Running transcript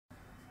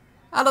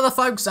Hello there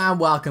folks and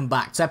welcome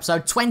back to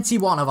episode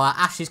 21 of our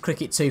Ashes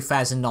Cricket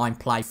 2009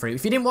 playthrough.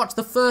 If you didn't watch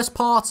the first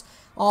part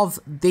of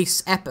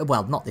this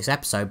not this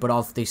episode, but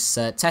of this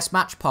test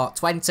match, part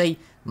 20,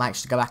 make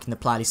sure to go back in the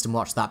playlist and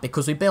watch that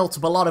because we built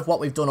up a lot of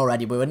what we've done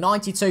already. We were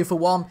 92 for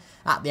 1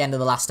 at the end of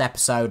the last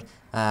episode,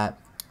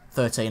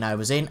 13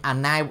 overs in,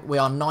 and now we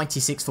are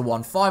 96 for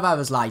 1, 5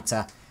 overs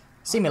later.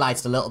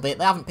 Simulated a little bit.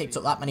 They haven't picked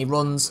up that many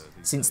runs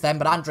since then,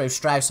 but Andrew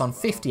Strauss on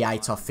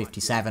 58 off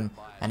 57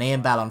 and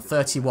Ian Bell on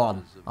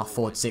 31 off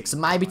 46.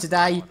 And maybe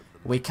today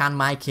we can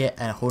make it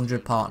a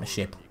 100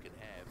 partnership.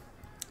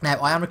 Now,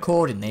 I am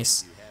recording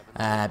this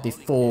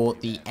before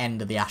the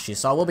end of the Ashes,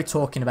 so I will be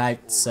talking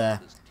about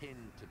the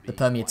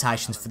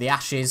permutations for the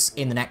Ashes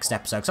in the next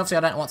episode. Because obviously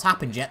I don't know what's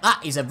happened yet.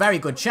 That is a very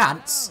good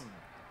chance.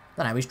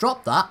 I don't know, he's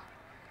dropped that.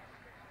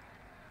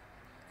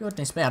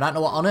 Goodness me, I don't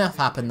know what on earth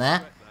happened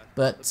there.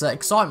 But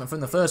excitement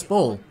from the first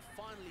ball.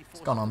 What's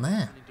gone on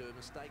there?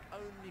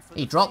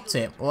 He dropped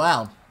it.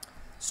 Well,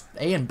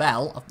 Ian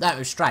Bell, that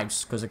was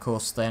Strauss, because of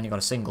course they only got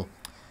a single.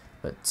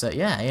 But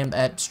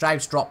yeah,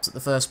 Strauss dropped at the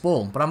first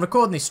ball. But I'm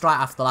recording this straight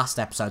after the last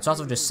episode, so as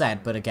I've just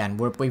said, but again,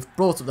 we've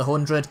brought up the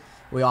 100.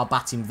 We are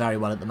batting very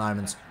well at the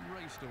moment.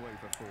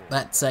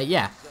 But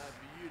yeah,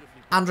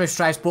 Andrew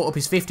Strauss brought up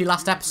his 50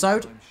 last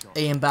episode.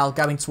 Ian Bell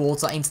going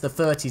towards that into the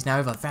 30s now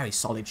with a very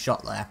solid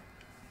shot there.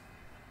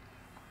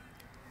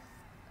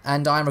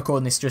 And I'm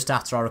recording this just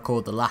after I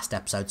record the last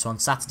episode, so on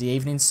Saturday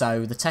evening,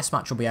 so the test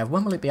match will be over.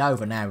 When will it be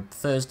over now?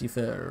 Thursday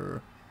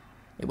for...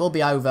 It will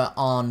be over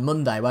on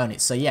Monday, won't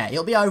it? So yeah,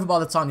 it'll be over by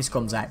the time this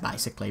comes out,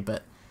 basically,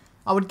 but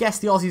I would guess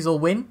the Aussies will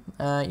win.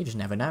 You just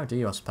never know, do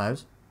you, I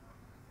suppose?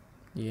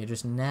 You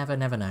just never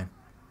know.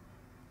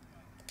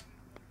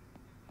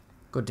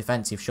 Good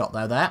defensive shot,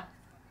 though, there.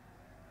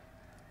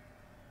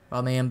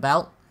 From Ian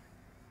Bell.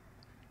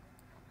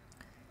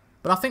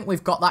 But I think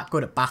we've got that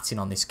good at batting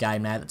on this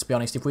game now that, to be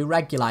honest, if we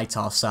regulate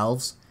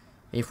ourselves,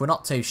 if we're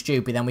not too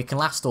stupid, then we can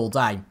last all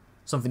day.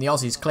 Something the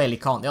Aussies clearly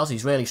can't. The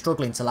Aussies really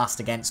struggling to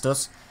last against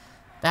us.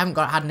 They haven't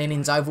had an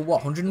innings over,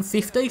 what,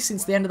 150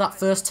 since the end of that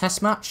first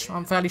test match,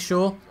 I'm fairly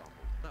sure.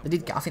 They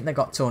did. I think they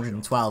got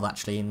 212,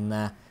 actually, in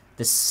the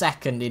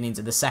second innings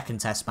of the second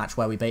test match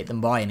where we beat them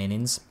by an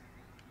innings.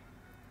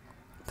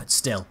 But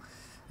still,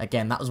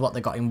 again, that was what they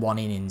got in one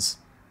innings.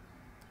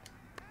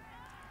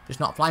 Just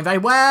not playing very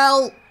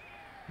well.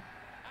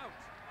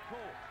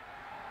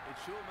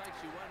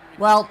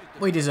 Well,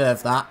 we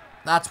deserve that.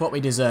 That's what we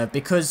deserve,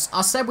 because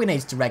I said we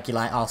needed to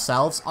regulate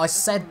ourselves. I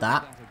said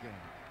that.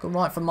 Come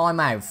right from my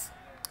mouth.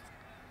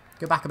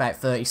 Go back about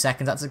 30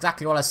 seconds. That's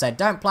exactly what I said.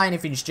 Don't play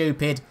anything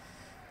stupid.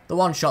 The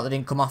one shot that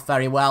didn't come off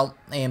very well.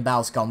 Ian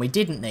Bell's gone. We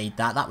didn't need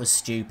that. That was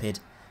stupid.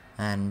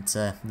 And,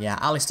 yeah,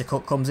 Alistair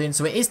Cook comes in.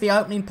 So it is the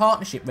opening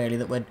partnership, really,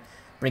 that we're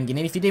bringing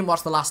in. If you didn't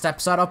watch the last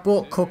episode, I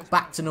brought Cook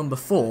back to number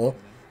 4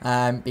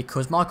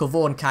 because Michael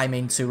Vaughan came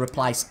in to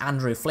replace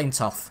Andrew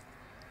Flintoff.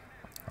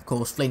 Of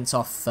course,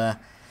 Flintoff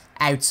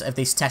out of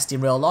this test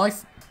in real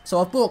life. So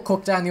I've brought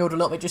Cook down the order a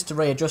little bit just to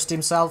readjust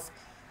himself.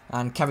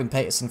 And Kevin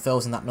Peterson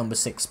fills in that number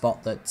 6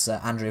 spot that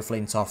Andrew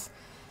Flintoff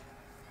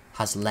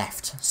has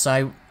left.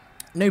 So,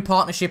 new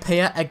partnership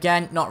here.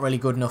 Again, not really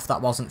good enough.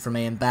 That wasn't from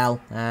Ian Bell.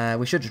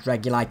 We should just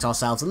regulate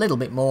ourselves a little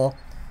bit more.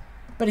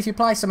 But if you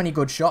play so many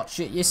good shots,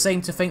 you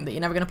seem to think that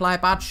you're never going to play a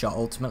bad shot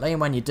ultimately.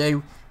 And when you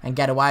do and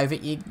get away with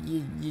it,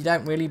 you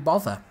don't really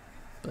bother.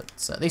 But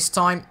this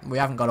time, we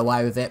haven't got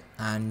away with it,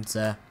 and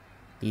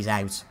he's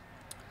out.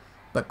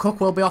 But Cook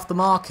will be off the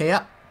mark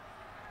here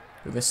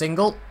with a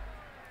single.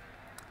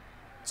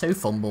 2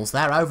 fumbles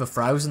there,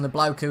 overthrows, and the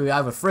bloke who he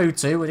overthrew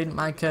to, we didn't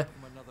make a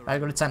very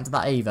good attempt at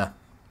that either.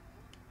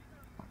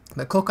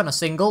 But Cook on a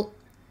single.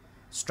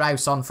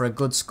 Strauss on for a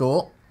good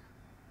score.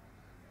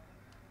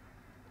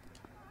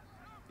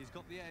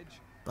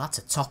 That's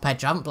a top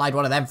edge. I haven't played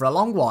one of them for a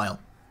long while.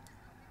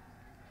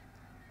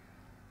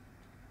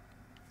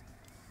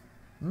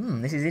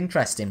 This is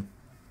interesting.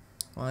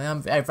 Well, I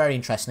am very, very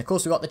interesting. Of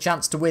course, we've got the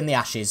chance to win the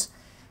Ashes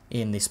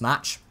in this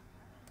match,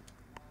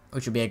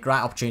 which would be a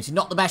great opportunity.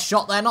 Not the best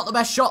shot there, not the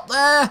best shot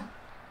there.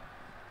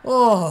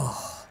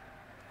 Oh,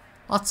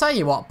 I'll tell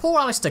you what, poor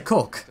Alistair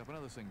Cook.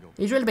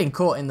 He's really been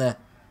caught in the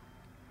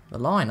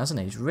line, hasn't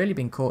he? He's really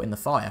been caught in the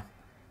fire.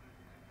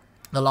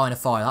 The line of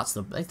fire, that's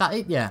the... Is that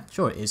it? Yeah,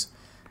 sure it is.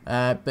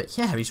 But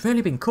yeah, he's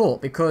really been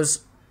caught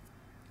because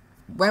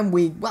when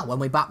we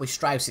bat with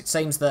Strauss, it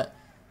seems that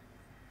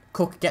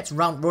Cook gets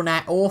run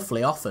out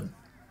awfully often.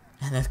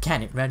 And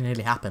again, it really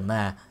nearly happened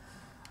there.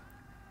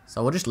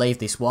 So we'll just leave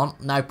this one.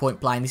 No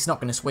point playing. This is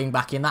not going to swing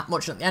back in that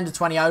much. At the end of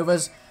 20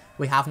 overs,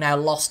 we have now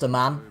lost a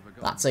man.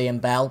 That's Ian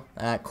Bell.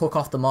 Cook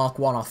off the mark,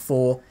 1 off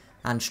 4.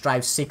 And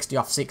Strauss 60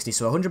 off 60.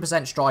 So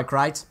 100% strike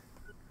rate.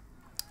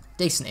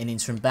 Decent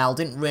innings from Bell.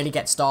 Didn't really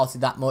get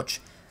started that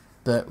much.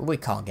 But we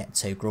can't get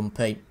too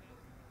grumpy.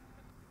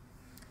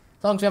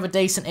 As long as we have a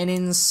decent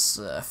innings,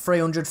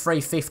 300,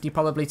 350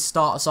 probably to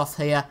start us off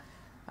here.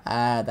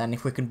 Then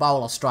if we can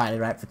bowl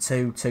Australia out for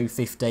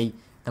 250,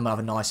 then we'll have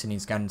a nice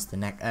innings going into the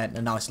next,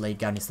 a nice lead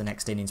going into the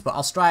next innings. But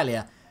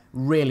Australia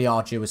really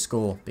are due a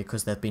score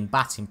because they've been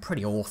batting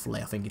pretty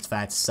awfully, I think it's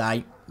fair to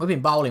say. We've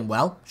been bowling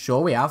well,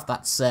 sure we have,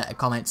 that's a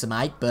comment to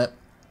make, but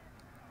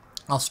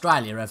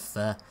Australia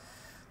have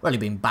really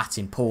been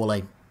batting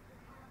poorly.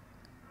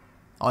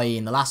 I.e.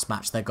 in the last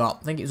match they got,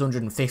 I think it was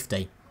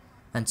 150,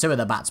 and 2 of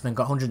the batsmen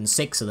got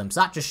 106 of them, so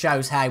that just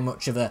shows how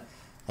much of a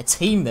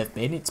team they've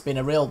been. It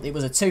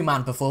was a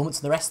 2-man performance,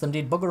 and the rest of them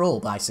did bugger all,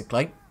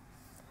 basically.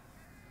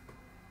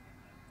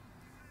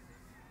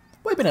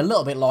 We've been a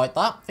little bit like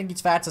that, I think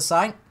it's fair to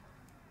say,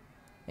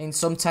 in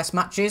some test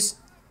matches.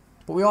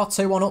 But we are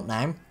 2-1 up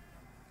now.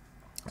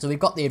 So we've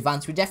got the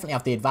advantage. We definitely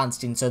have the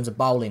advantage in terms of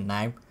bowling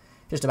now.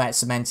 Just about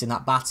cementing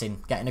that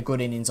batting, getting a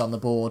good innings on the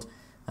board,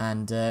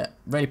 and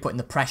really putting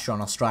the pressure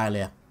on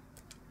Australia.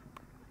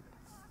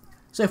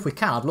 So if we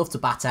can, I'd love to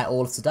bat out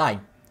all of today.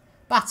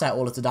 Bat out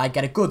all of today,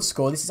 get a good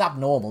score. This is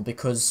abnormal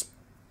because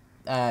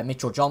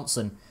Mitchell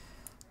Johnson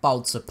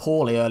bowled so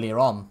poorly earlier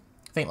on.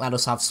 I think let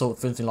us have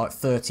something like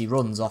 30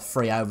 runs off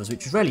 3 overs,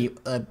 which really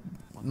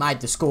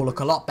made the score look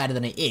a lot better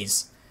than it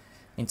is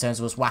in terms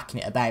of us whacking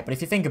it about. But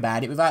if you think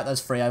about it, without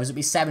those 3 overs, it'd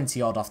be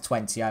 70 odd off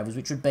 20 overs,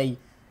 which would be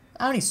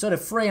only sort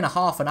of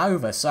 3.5 an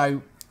over.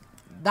 So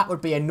that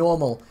would be a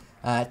normal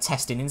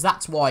test innings.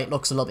 That's why it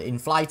looks a little bit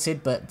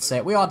inflated, but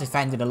we are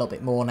defending a little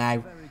bit more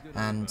now,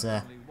 and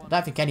I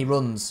don't think any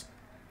runs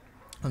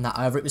on that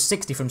over. It was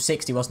 60 from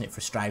 60, wasn't it,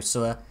 for Strauss?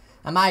 So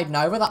a maiden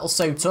over, that'll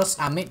suit us,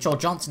 and Mitchell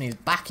Johnson is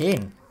back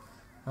in.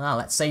 Well,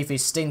 let's see if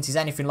his stint is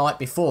anything like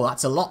before.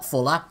 That's a lot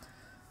fuller,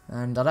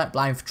 and I don't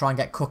blame him for trying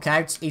to get Cook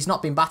out. He's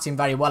not been batting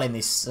very well in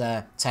this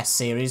test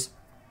series,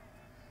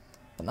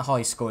 but the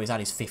highest score he's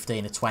had is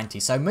 15 of 20.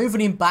 So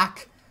moving him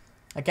back,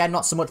 again,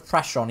 not so much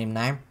pressure on him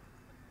now.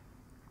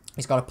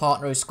 He's got a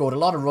partner who scored a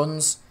lot of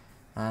runs,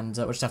 and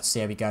we'll just have to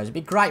see how he goes. It'd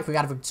be great if we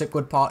had a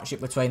good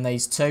partnership between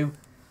these two,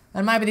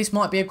 and maybe this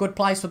might be a good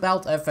place for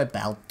Alistair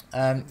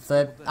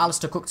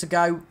Cook to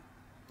go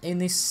in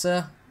this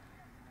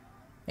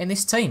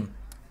team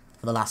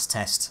for the last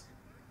test.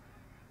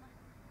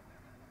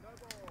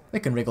 We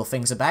can wriggle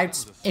things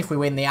about. If we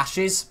win the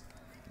Ashes,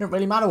 it doesn't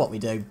really matter what we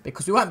do,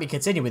 because we won't be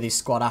continuing with this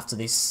squad after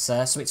this,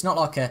 so it's not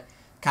like a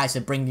case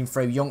of bringing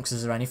through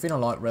youngsters or anything,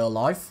 unlike real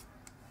life.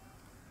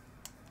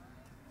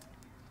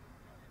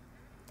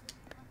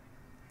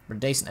 A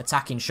decent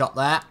attacking shot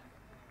there.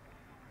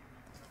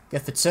 Go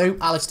for 2.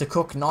 Alistair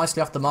Cook nicely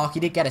off the mark.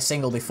 He did get a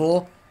single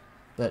before,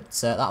 but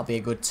that'll be a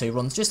good 2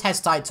 runs. Just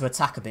hesitate to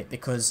attack a bit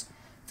because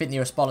I think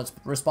the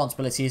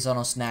responsibility is on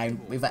us now.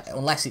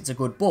 Unless it's a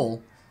good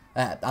ball,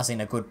 as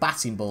in a good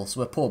batting ball,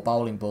 so a poor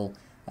bowling ball.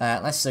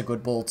 Unless it's a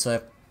good ball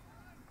to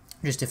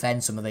just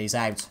defend some of these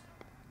out.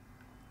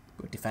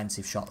 Good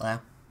defensive shot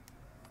there.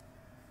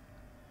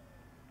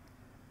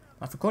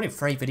 I've recorded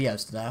 3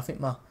 videos today. I think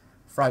my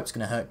throat's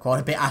going to hurt quite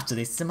a bit after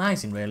this. It's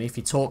amazing, really, if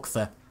you talk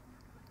for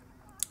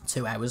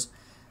 2 hours,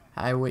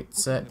 how it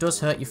does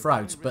hurt your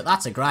throat. But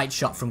that's a great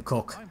shot from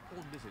Cook.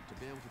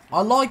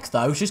 I like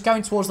those, just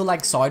going towards the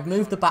leg side,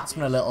 move the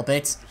batsman a little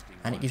bit,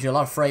 and it gives you a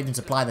lot of freedom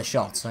to play the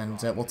shot, and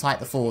we'll take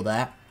the 4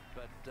 there.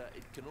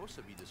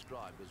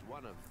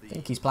 I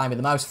think he's playing with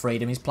the most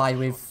freedom he's played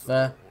with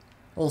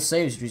all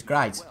series, which is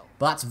great.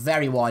 But that's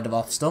very wide of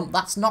off stump.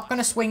 That's not going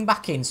to swing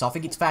back in, so I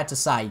think it's fair to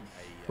say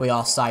we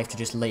are safe to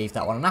just leave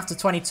that one. And after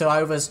 22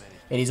 overs,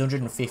 it is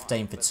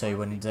 115 for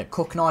 2. And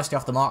Cook nicely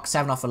off the mark,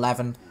 7 off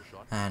 11.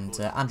 And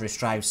Andrew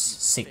Strauss,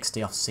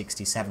 60 off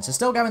 67. So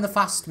still going the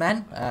fast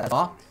men.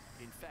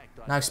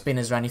 No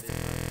spinners or anything,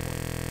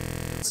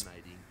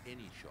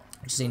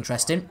 which is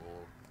interesting.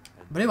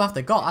 But who have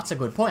they got? That's a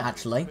good point,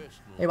 actually.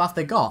 Who have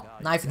they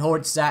got? Nathan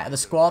Horwitz is out of the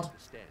squad.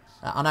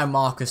 I know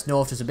Marcus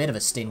North has a bit of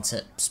a stint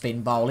at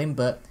spin bowling,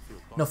 but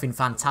nothing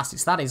fantastic.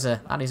 So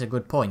that is a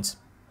good point.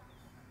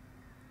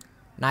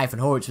 Nathan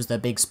Horwitz was their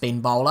big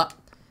spin bowler.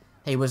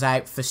 He was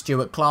out for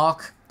Stuart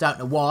Clark. Don't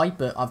know why,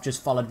 but I've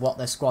just followed what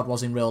their squad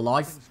was in real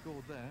life.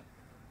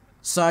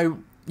 So,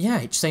 yeah,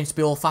 it seems to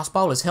be all fast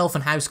bowlers.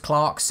 Hilfenhaus,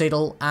 Clark,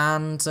 Siddle,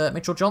 and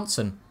Mitchell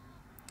Johnson.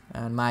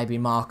 And maybe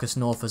Marcus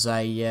North as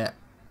a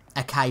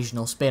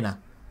occasional spinner.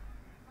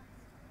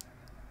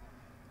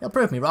 He'll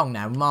prove me wrong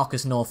now.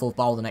 Marcus North will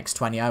bowl the next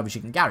 20 overs,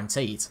 you can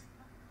guarantee it.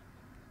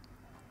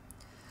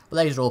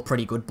 But these are all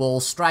pretty good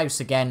balls. Strauss,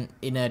 again,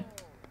 in a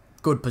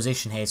good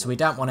position here, so we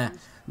don't want to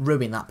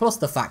ruin that. Plus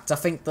the fact, I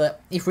think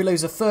that if we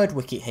lose a 3rd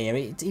wicket here,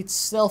 it's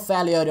still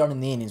fairly early on in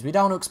the innings. We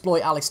don't want to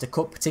exploit Alistair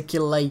Cook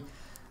particularly.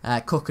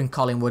 Cook and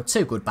Collingwood,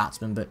 2 good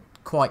batsmen, but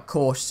quite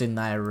cautious in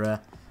their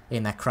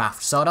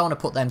craft. So I don't want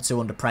to put them 2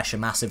 under pressure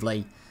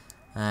massively.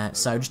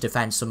 So just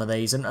defend some of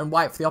these and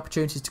wait for the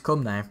opportunities to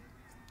come now.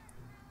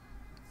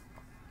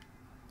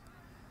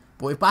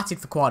 But we've batted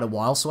for quite a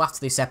while, so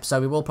after this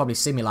episode we will probably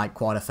simulate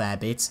quite a fair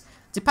bit.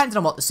 Depending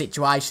on what the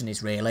situation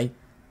is, really.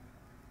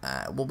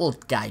 We'll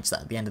gauge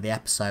that at the end of the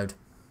episode.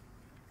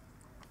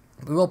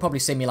 We will probably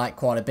simulate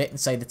quite a bit and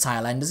say the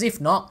tail enders. If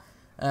not,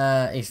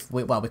 we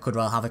could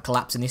well have a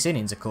collapse in this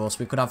innings, of course.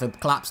 We could have a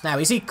collapse now.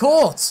 Is he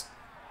caught?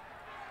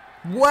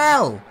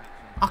 Well,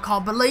 I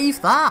can't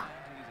believe that.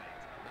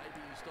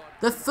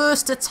 The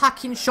first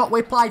attacking shot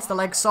we played to the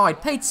leg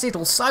side. Pete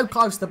Siddle so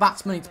close to the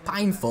batsman, it's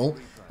painful.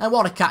 And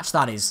what a catch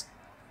that is.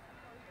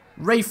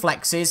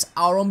 Reflexes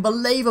are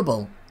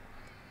unbelievable.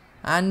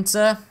 And,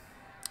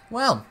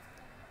 well,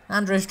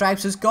 Andrew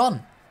Strauss has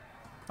gone.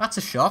 That's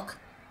a shock.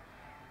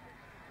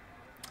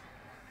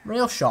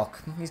 Real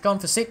shock. He's gone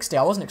for 60.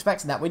 I wasn't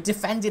expecting that. We're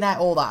defending out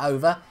all that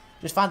over.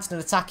 Just fancied an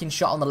attacking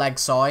shot on the leg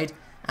side.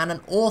 And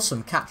an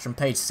awesome catch from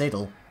Peter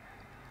Siddle.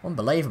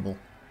 Unbelievable.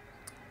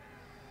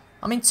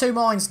 I'm in two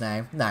minds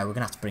now. No, we're going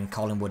to have to bring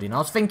Collingwood in. I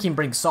was thinking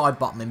bring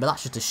Sidebottom in, but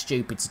that's just a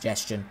stupid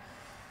suggestion.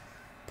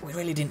 But we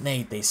really didn't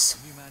need this.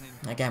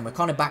 Again, we're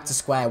kind of back to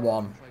square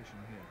one.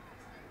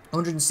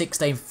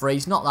 116 for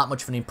frees, not that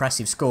much of an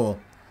impressive score.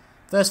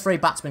 First three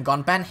batsmen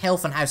gone. Ben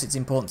Hilfenhaus, it's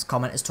important to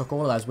comment, has took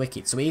all of those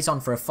wickets. So he's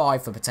on for a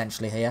 5 for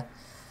potentially here.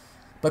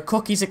 But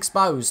Cookie's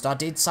exposed. I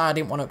did say I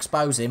didn't want to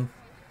expose him.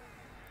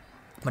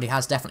 But he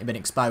has definitely been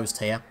exposed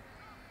here.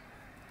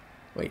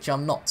 Which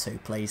I'm not too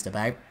pleased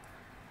about.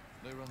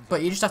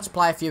 But you just have to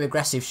play a few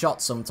aggressive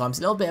shots sometimes.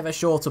 A little bit of a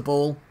shorter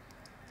ball.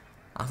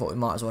 I thought we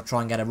might as well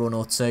try and get a run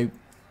or two.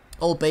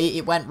 Albeit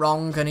it went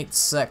wrong and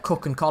it's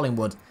Cook and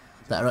Collingwood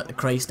that are at the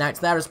crease. Now it's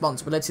their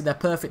responsibility. They're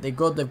perfectly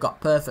good. They've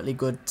got perfectly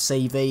good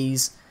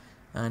CVs.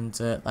 And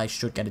they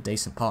should get a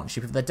decent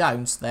partnership. If they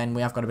don't, then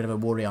we have got a bit of a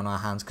worry on our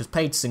hands. Because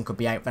Peterson could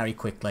be out very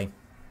quickly.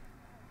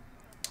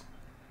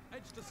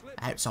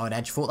 Outside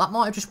edge. Thought that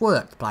might have just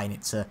worked, playing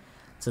it to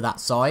that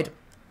side.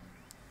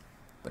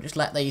 But just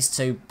let these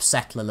two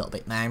settle a little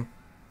bit now.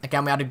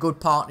 Again, we had a good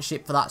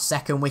partnership for that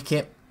second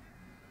wicket.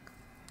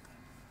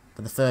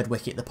 For the third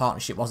wicket, the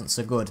partnership wasn't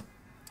so good.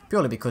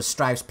 Purely because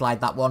Strauss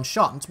played that one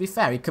shot. And to be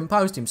fair, he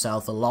composed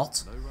himself a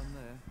lot.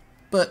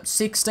 But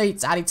 60,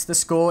 it's added to the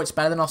score. It's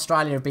better than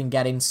Australia have been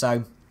getting.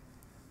 So,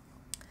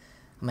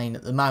 I mean,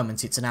 at the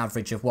moment, it's an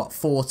average of, what,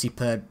 40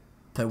 per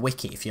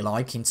wicket, if you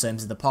like, in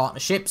terms of the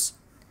partnerships.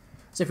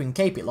 So if we can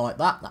keep it like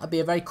that, that would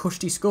be a very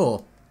cushy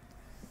score.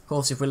 Of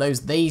course, if we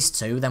lose these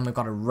two, then we've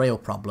got a real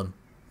problem.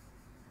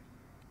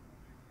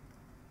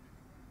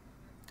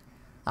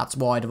 That's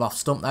wide of off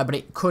stump there, but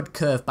it could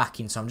curve back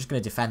in, so I'm just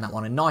going to defend that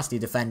one. And nicely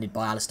defended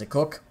by Alistair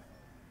Cook.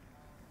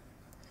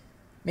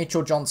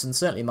 Mitchell Johnson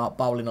certainly marked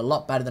bowling a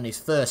lot better than his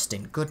first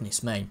stint.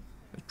 Goodness me.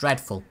 It was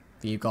dreadful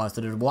for you guys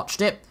that had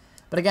watched it.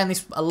 But again,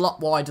 this a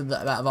lot wider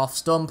of off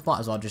stump. Might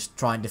as well just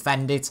try and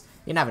defend it.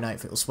 You never know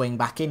if it'll swing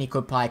back in. He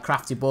could play a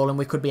crafty ball and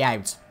we could be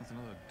out.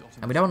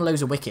 And we don't want to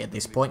lose a wicket at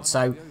this point,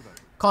 so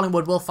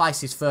Collingwood will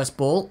face his first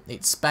ball.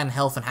 It's Ben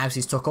Hilfenhaus.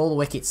 He's took all the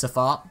wickets so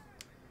far.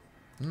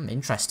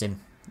 Interesting.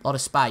 A lot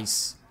of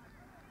space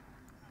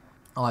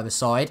either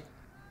side.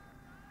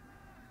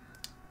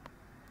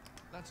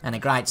 And a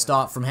great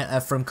start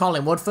from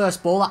Collingwood.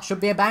 First ball, that should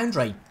be a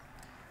boundary.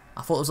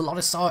 I thought there was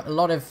a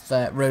lot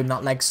of room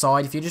that leg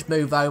side. If you just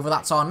move over,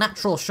 that's our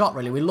natural shot,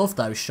 really. We love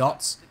those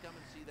shots.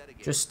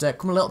 Just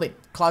come a little bit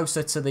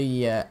closer to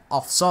the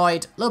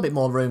offside. A little bit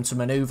more room to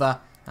manoeuvre.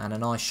 And a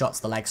nice shot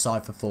to the leg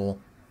side for 4.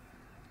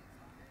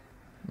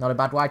 Not a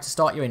bad way to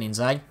start your innings,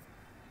 eh?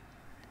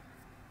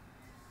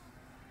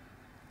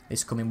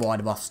 It's coming wide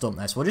of off stump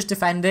there, so we'll just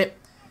defend it.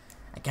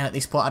 Again, at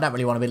this point, I don't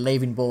really want to be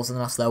leaving balls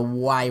unless they're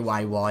way,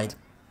 way wide.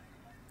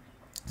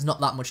 There's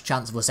not that much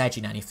chance of us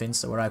edging anything,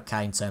 so we're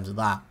okay in terms of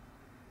that.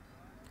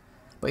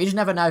 But you just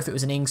never know if it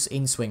was an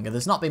in-swinger.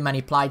 There's not been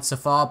many played so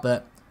far,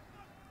 but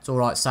it's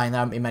alright saying there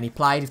haven't been many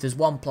played. If there's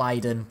one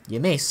played and you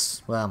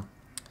miss, well,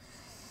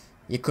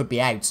 you could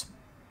be out.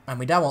 And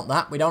we don't want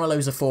that. We don't want to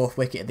lose a 4th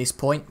wicket at this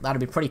point. That would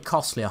be pretty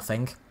costly, I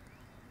think.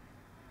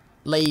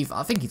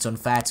 I think it's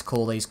unfair to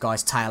call these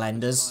guys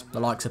tail-enders, the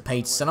likes of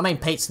Peterson. I mean,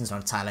 Peterson's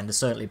not a tail-ender,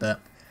 certainly,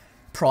 but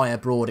Pryor,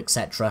 Broad,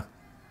 etc.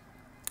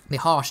 It'd be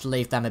harsh to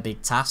leave them a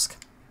big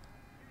task.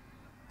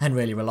 And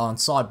really rely on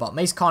Sidebottom.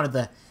 He's kind of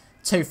the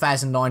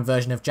 2009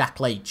 version of Jack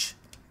Leach.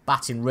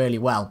 Batting really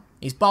well.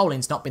 His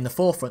bowling's not been the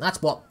forefront.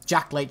 That's what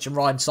Jack Leach and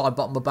Ryan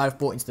Sidebottom were both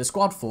brought into the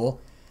squad for.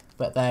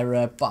 But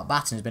their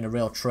batting has been a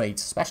real treat,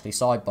 especially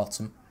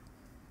Sidebottom.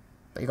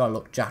 But you've got to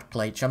look Jack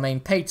Leach. I mean,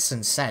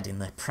 Peterson said in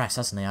the press,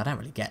 hasn't he? I don't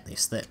really get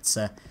this.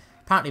 That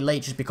apparently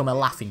Leach has become a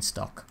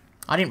laughingstock.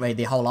 I didn't read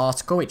the whole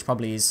article, which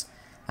probably is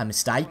a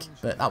mistake.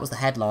 But that was the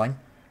headline.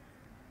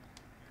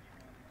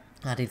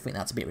 I did think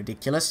that's a bit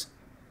ridiculous.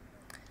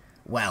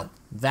 Well,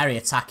 very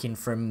attacking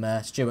from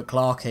Stuart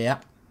Clark here.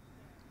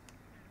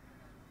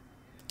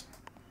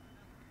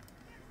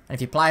 And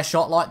if you play a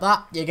shot like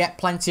that, you get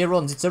plenty of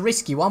runs. It's a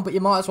risky one, but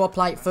you might as well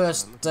play it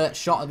first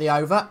shot of the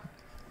over.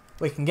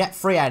 We can get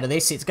 3 out of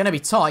this. It's going to be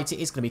tight. It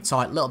is going to be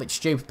tight. A little bit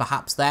stupid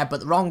perhaps there, but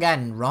the wrong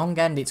end. Wrong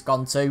end it's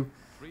gone to.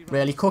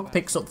 Really, Cook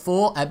picks up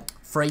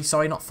 3,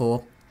 sorry, not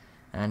 4.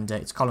 And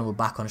it's Collingwood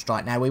back on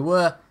strike. Now, we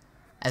were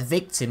a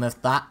victim of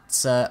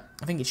that.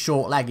 I think it's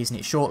short leg, isn't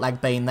it? Short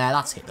leg being there.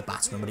 That's hit the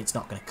batsman, but it's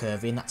not going to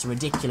curve in. That's a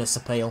ridiculous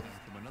appeal.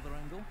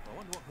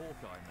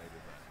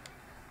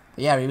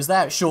 But yeah, he was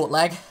there at short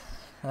leg.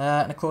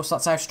 And of course,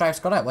 that's how Strauss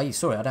got out. Well, you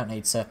saw it. I don't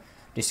need to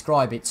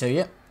describe it to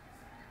you.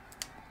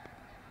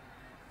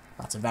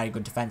 That's a very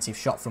good defensive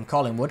shot from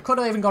Collingwood. Could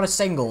have even got a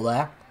single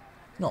there.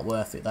 Not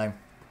worth it, though.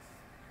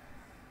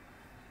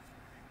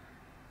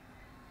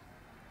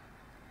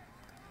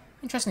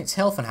 Interesting, it's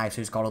Hilfenhaus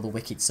who's got all the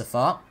wickets so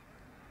far.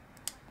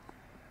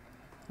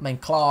 I mean,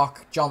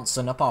 Clark,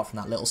 Johnson, apart from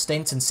that little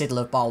stint, and Siddle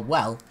have bowled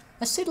well.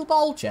 Has Siddle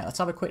bowled yet? Let's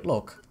have a quick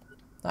look.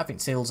 I don't think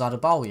Siddle's had a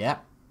bowl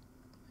yet.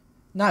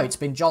 No, it's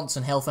been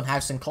Johnson,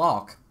 Hilfenhaus and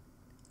Clark.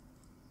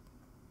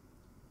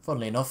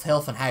 Funnily enough,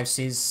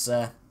 Hilfenhaus's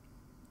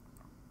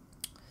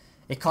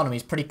economy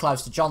is pretty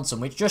close to Johnson,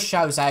 which just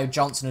shows how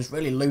Johnson has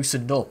really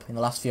loosened up in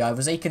the last few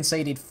overs. He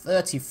conceded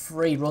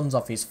 33 runs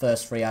off his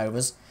first 3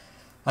 overs,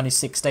 and his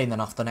 16 then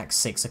off the next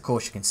 6. Of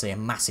course, you can see a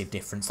massive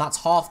difference.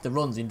 That's half the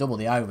runs in double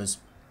the overs,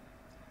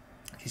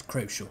 which is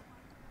crucial.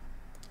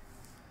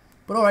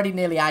 But already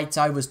nearly 8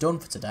 overs done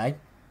for today.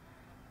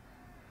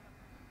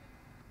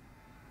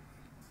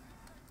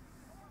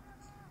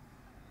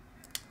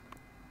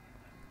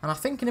 And I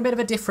think in a bit of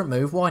a different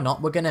move, why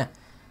not? We're going to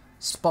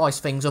spice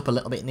things up a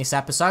little bit in this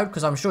episode,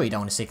 because I'm sure you don't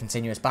want to see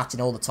continuous batting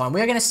all the time.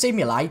 We are going to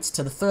simulate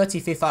to the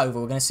 35th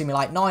over. We're going to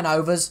simulate 9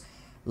 overs,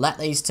 let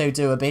these two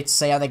do a bit,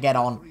 see how they get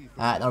on.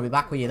 I'll be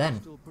back with you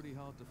then.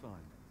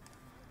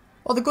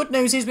 Well, the good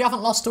news is we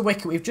haven't lost a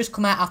wicket. We've just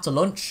come out after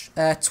lunch.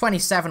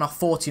 27 off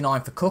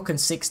 49 for Cook and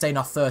 16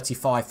 off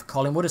 35 for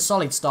Collingwood. A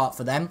solid start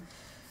for them.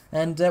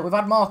 And we've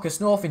had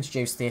Marcus North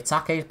introduced to the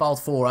attack. He's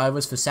bowled 4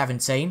 overs for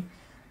 17.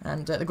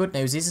 And the good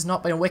news is there's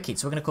not been a wicket,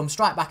 so we're going to come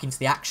straight back into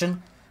the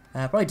action.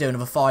 Probably do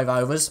another 5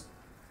 overs.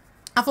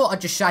 I thought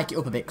I'd just shake it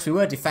up a bit, because we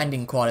were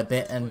defending quite a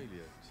bit, and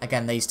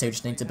again, these two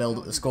just need to build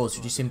up the scores,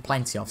 which we've seen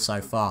plenty of so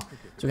far. So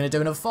we're going to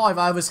do another 5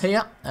 overs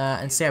here,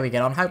 and see how we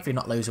get on. Hopefully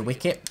not lose a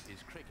wicket.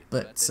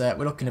 But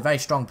we're looking in a very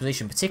strong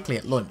position, particularly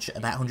at lunch, at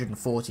about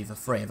 140 for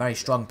 3. A very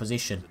strong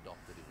position.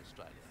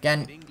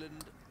 Again,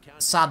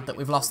 sad that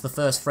we've lost the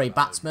first 3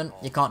 batsmen.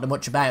 You can't do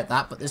much about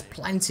that, but there's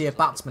plenty of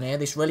batsmen here.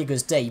 This really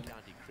goes deep,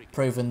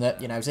 proving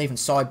that, you know, even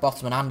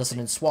Sidebottom and Anderson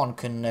and Swan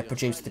can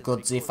produce the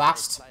goods here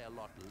fast.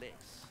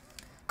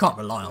 Can't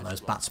rely on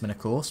those batsmen, of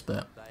course,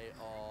 but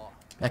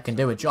they can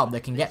do a job. They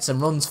can get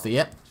some runs for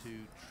you.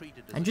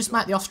 And just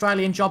make the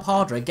Australian job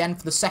harder. Again,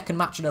 for the 2nd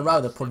match in a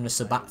row, they're putting us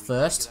to bat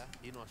first.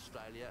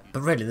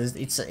 But really,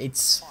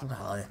 it's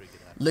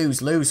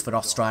lose-lose for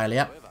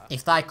Australia.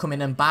 If they come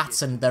in and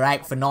bat and they're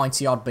out for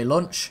 90-odd by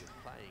lunch,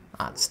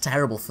 that's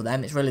terrible for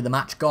them. It's really the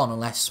match gone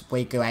unless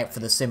we go out for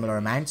the similar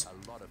amount.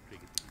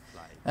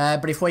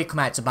 But if we come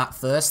out to bat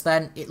first,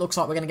 then it looks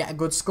like we're going to get a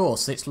good score.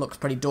 So it looks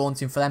pretty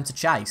daunting for them to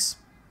chase.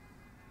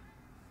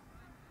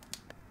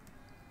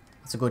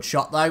 It's a good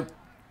shot, though.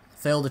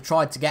 Fielder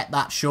tried to get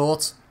that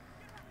short.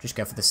 Just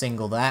go for the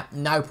single there.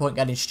 No point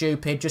getting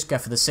stupid. Just go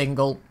for the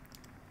single.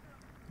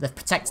 They've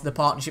protected the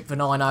partnership for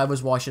 9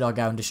 overs. Why should I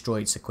go and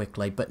destroy it so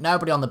quickly? But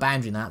nobody on the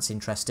boundary, and that's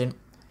interesting.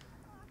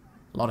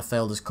 A lot of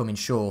fielders coming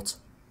short.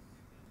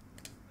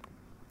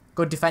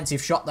 Good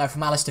defensive shot there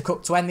from Alistair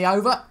Cook to end the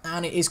over.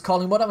 And it is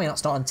Collingwood. I mean,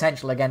 that's not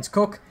intentional against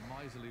Cook.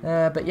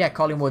 But yeah,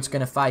 Collingwood's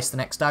going to face the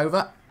next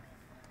over.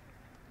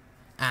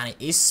 And it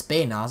is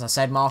spin. As I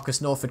said,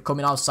 Marcus North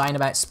coming. I was saying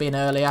about spin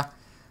earlier.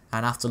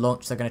 And after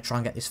lunch, they're going to try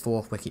and get this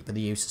 4th wicket with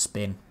the use of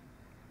spin.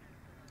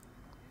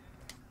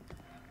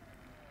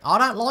 I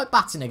don't like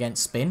batting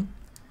against spin,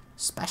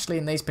 especially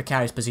in these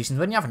precarious positions.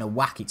 When you're having a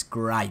whack, it's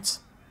great.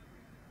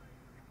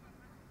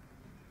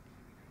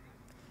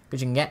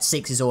 Because you can get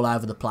 6s all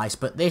over the place.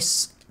 But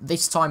this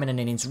time in an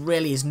innings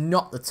really is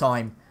not the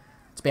time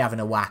to be having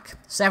a whack.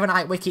 7,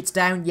 8 wickets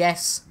down,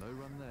 yes.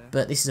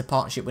 But this is a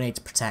partnership we need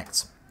to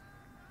protect.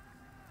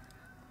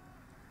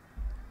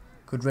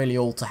 Could really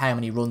alter how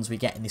many runs we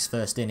get in this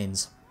first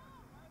innings.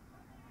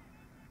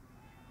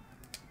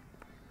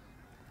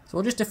 So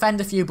we'll just defend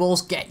a few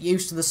balls, get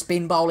used to the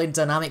spin bowling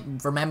dynamic.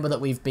 Remember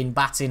that we've been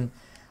batting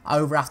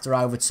over after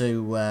over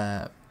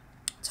to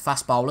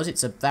fast bowlers.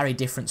 It's a very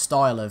different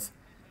style of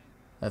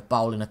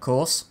bowling, of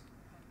course.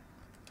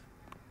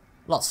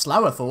 A lot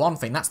slower for one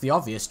thing, that's the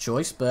obvious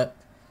choice. But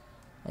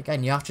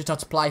again, you just have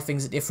to play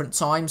things at different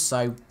times.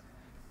 So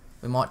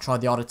we might try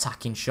the odd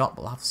attacking shot,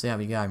 but we'll have to see how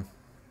we go.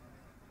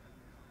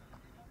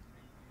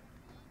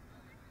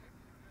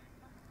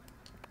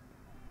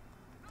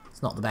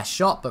 It's not the best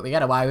shot, but we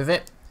get away with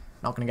it.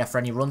 Not going to go for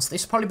any runs.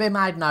 This will probably be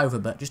made an over,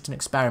 but just an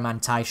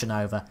experimentation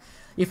over.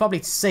 You've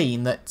probably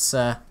seen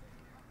that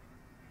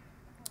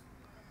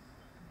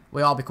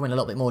we are becoming a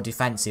little bit more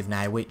defensive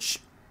now, which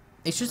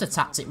it's just a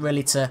tactic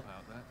really to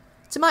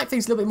make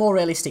things a little bit more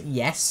realistic,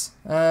 yes.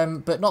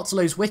 But not to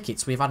lose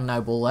wickets. We've had a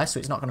no ball there,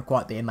 so it's not going to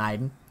quite be a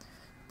maiden.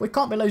 We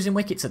can't be losing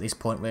wickets at this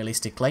point,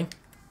 realistically.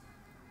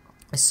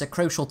 This is a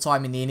crucial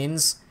time in the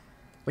innings.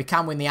 We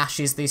can win the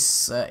Ashes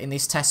in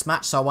this test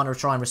match, so I want to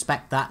try and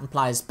respect that and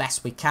play as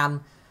best we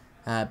can.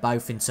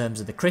 Both in terms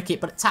of the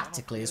cricket, but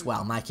tactically as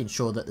well, making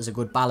sure that there's a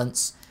good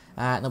balance.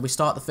 And that we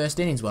start the first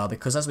innings well,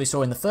 because as we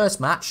saw in the first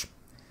match,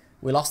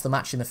 we lost the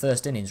match in the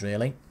first innings,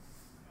 really.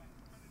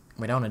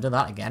 We don't want to do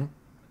that again.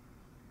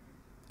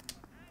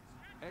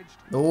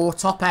 Oh,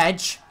 top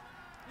edge.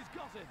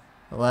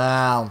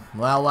 Well.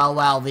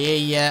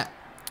 I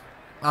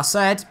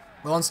said,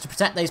 we want to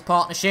protect this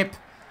partnership,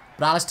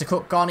 but Alistair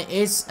Cook gone. It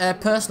is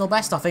personal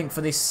best, I think,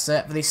 for this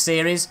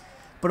series,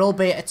 but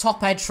albeit a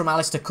top edge from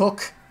Alistair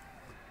Cook.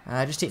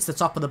 Just hits the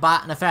top of the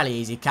bat and a fairly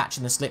easy catch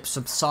in the slips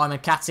from Simon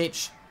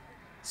Katic.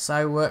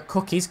 So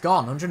Cookie's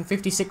gone.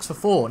 156 for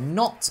 4.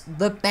 Not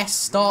the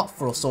best start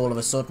for us all of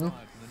a sudden.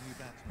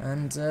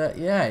 And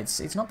yeah,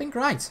 it's not been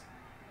great.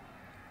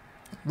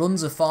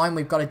 Runs are fine.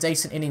 We've got a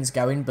decent innings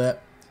going,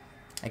 but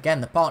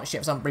again, the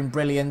partnerships haven't been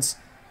brilliant.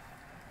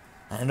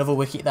 And another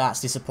wicket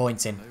that's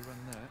disappointing.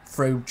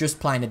 Through just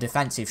playing a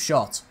defensive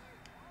shot.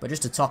 But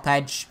just a top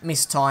edge,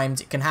 mistimed,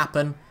 it can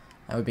happen.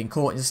 And we've been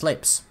caught in the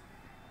slips.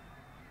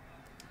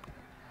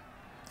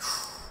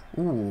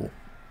 Ooh.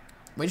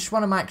 We just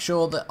want to make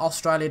sure that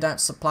Australia don't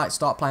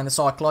start playing the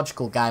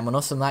psychological game on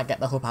us and that get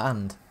the upper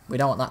hand. We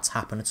don't want that to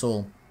happen at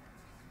all.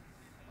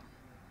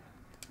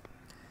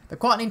 But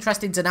quite an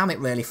interesting dynamic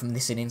really from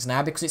this innings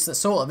now, because it's the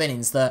sort of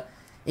innings that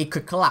it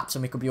could collapse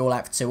and we could be all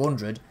out for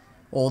 200.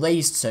 Or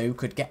these two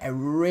could get a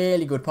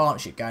really good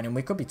partnership going and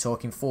we could be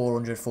talking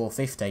 400,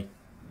 450.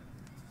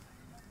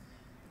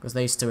 Because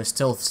these two are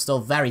still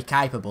very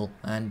capable,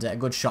 and a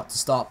good shot to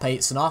start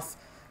Peterson off.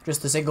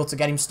 Just the single to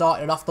get him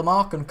started off the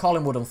mark, and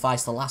Collingwood will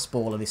face the last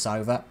ball of this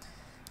over.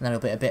 And then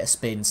it'll be a bit of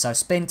spin. So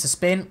spin to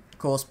spin. Of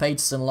course,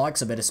 Peterson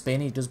likes a bit of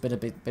spin. He does a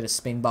bit of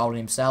spin bowling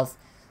himself.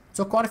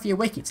 Took quite a few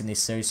wickets in this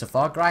series so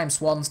far. Graham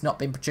Swan's not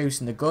been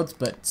producing the goods,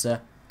 but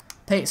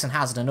Peterson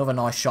has another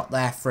nice shot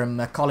there from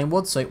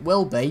Collingwood. So it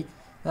will be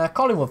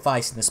Collingwood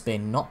facing the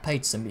spin, not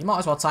Peterson. But you might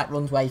as well take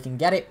runs where you can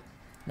get it.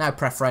 No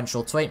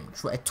preferential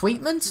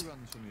tweetment?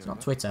 It's not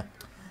Twitter.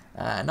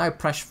 No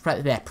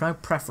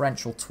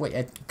preferential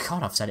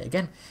God, I've said it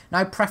again.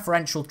 No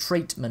preferential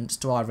treatment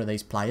to either of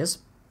these players.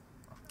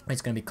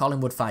 It's going to be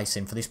Collingwood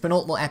facing for this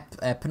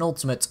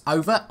penultimate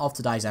over of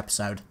today's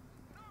episode.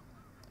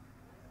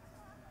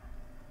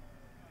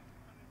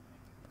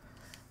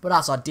 But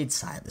as I did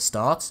say at the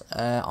start,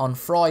 on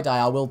Friday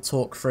I will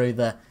talk through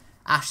the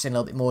Ashes in a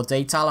little bit more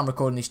detail. I'm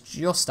recording this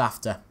just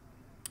after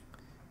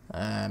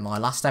my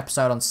last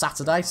episode on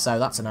Saturday, so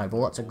that's a no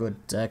ball. That's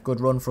a good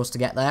run for us to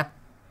get there.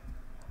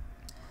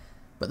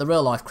 But the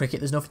real life cricket,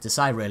 there's nothing to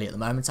say really at the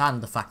moment,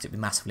 and the fact it'll be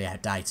massively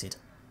outdated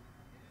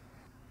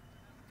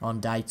on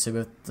day 2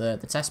 of the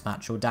test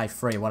match, or day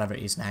 3, whatever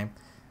it is now.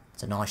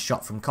 It's a nice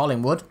shot from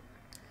Collingwood.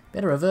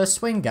 Bit of reverse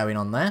swing going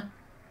on there.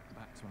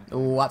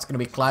 Oh, that's going to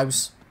be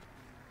close.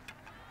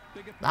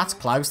 That's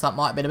close. That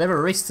might have been a bit of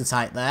a risk to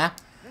take there.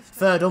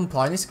 Third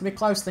umpire, this could be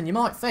closer than you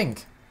might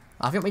think.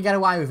 I think we get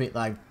away with it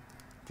though,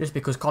 just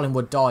because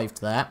Collingwood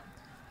dived there.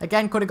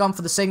 Again, could have gone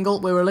for the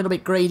single. We were a little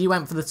bit greedy,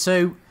 went for the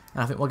 2.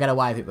 And I think we'll get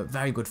away with it, but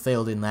very good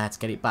fielding there to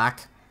get it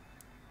back.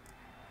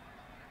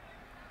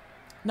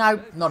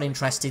 No, not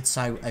interested,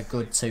 so a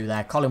good 2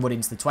 there. Collingwood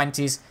into the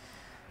 20s.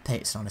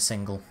 Peterson on a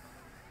single.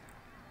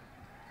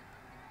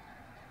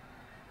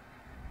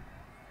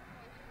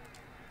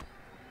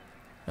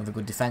 Another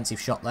good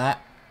defensive shot there.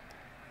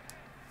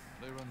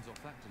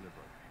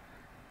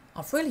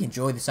 I've really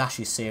enjoyed this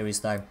Ashes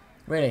series though.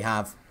 Really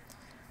have.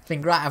 It's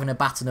been great having a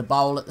bat and a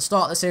bowl. At the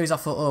start of the series I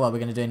thought, oh, well, we're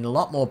going to do a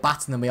lot more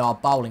batting than we are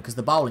bowling, because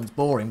the bowling's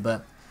boring,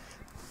 but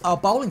our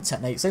bowling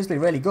technique seems to be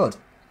really good.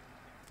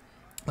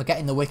 We're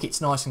getting the wickets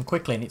nice and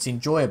quickly and it's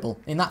enjoyable.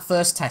 In that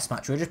first test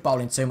match we were just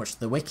bowling too much to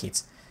the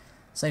wicket.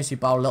 Seems to be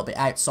bowled a little bit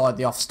outside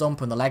the off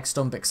stump and the leg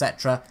stump,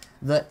 etc.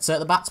 That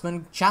the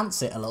batsmen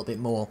chance it a little bit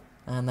more,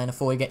 and then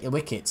before you get your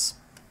wickets.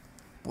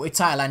 But with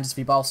tail-enders, if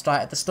you bowl straight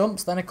at the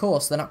stumps, then of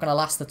course they're not going to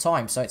last the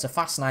time. So it's a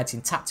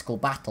fascinating tactical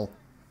battle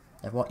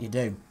of what you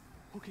do.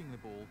 Hooking the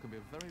ball can be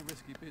a very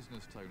risky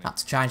business, Tony. Had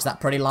to change that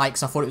pretty late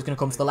because I thought it was going to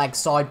come to the leg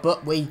side,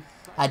 but we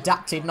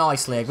adapted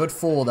nicely. A good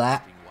 4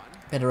 there.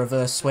 Bit of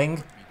reverse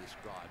swing.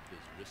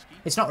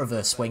 It's not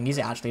reverse swing, is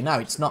it actually? No,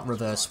 it's not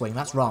reverse swing.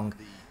 That's wrong.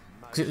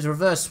 Because it was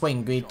reverse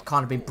swing, we'd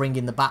kind of been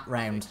bringing the bat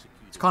round.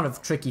 It's kind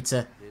of tricky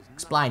to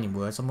explain in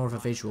words. I'm more of a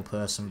visual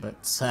person,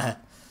 but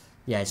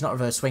yeah, it's not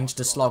reverse swing, just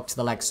a slog to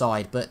the leg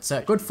side. But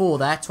good 4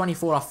 there,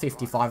 24 off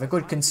 55. A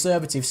good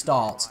conservative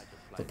start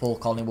for Paul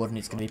Collingwood, and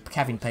it's going to be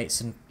Kevin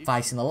Peterson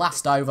facing the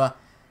last over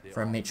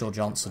from Mitchell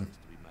Johnson.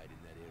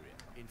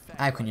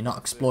 How can you not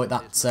exploit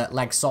that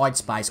leg side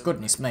space?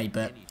 Goodness me,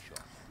 but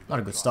not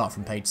a good start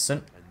from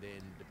Peterson.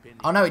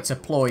 I know it's a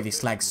ploy,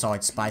 this leg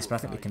side space, but I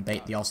think we can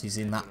beat the Aussies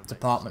in that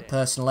department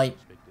personally.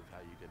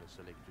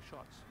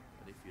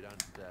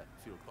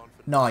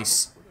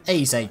 Nice.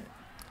 Easy.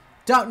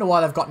 Don't know why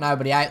they've got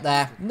nobody out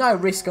there. No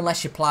risk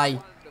unless you play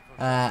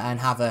and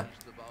have an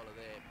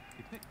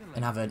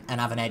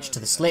edge to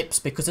the slips,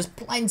 because there's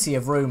plenty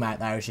of room out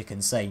there, as you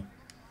can see.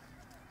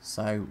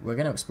 So we're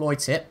going to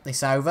exploit it,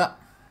 this over.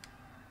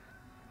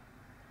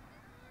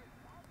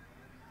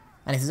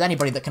 And if there's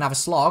anybody that can have a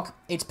slog,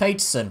 it's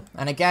Peterson.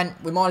 And again,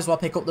 we might as well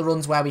pick up the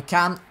runs where we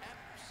can.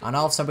 And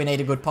also we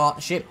need a good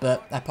partnership,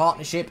 but a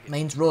partnership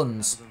means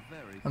runs.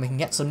 And we can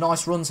get some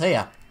nice runs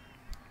here.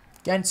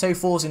 Again, 2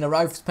 4s in a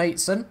row for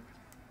Peterson.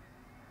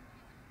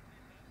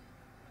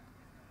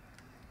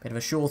 Bit of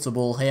a shorter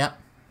ball here.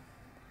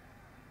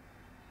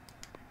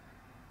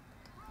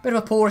 Bit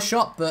of a poorer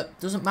shot, but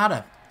doesn't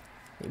matter.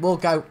 It will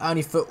go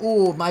only for,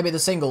 oh, maybe the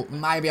single.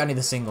 Maybe only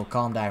the single.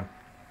 Calm down.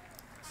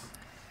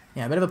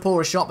 Yeah, a bit of a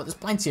poorer shot, but there's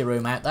plenty of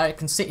room out there. It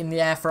can sit in the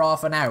air for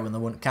half an hour and they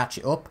wouldn't catch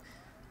it up.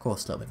 Of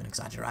course, a little bit of an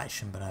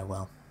exaggeration, but oh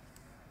well.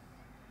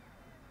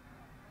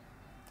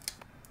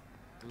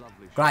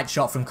 Great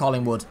shot from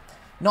Collingwood.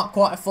 Not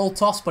quite a full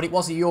toss, but it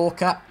was a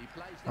Yorker.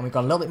 And we've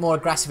got a little bit more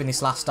aggressive in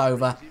this last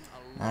over.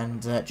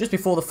 And just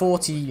before the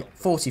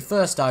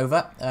 41st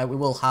over, we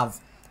will have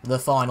the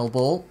final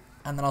ball.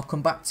 And then I'll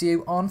come back to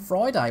you on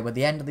Friday with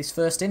the end of this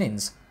first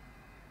innings.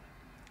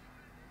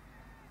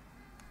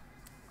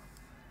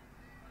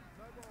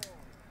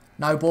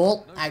 No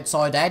ball,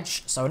 outside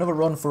edge. So another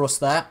run for us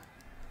there.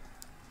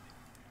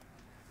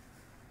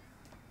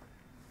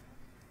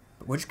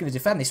 But we're just going to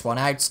defend this one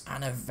out.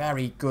 And a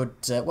very good,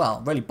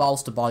 well, really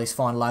bolstered by this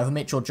final over.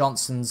 Mitchell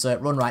Johnson's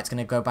run rate's going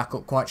to go back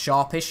up quite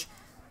sharpish.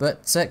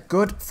 But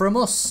good from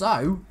us.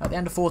 So, at the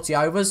end of 40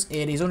 overs,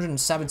 it is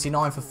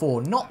 179 for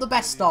 4. Not the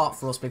best start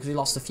for us because we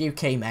lost a few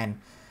key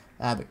men.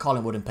 But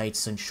Collingwood and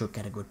Peterson should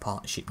get a good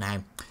partnership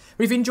now.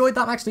 But if you enjoyed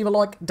that, make sure to leave a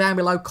like down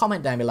below,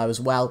 comment down below as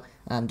well,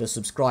 and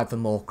subscribe for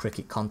more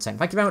cricket content.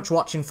 Thank you very much for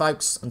watching,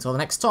 folks. Until the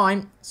next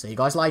time, see you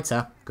guys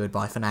later.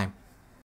 Goodbye for now.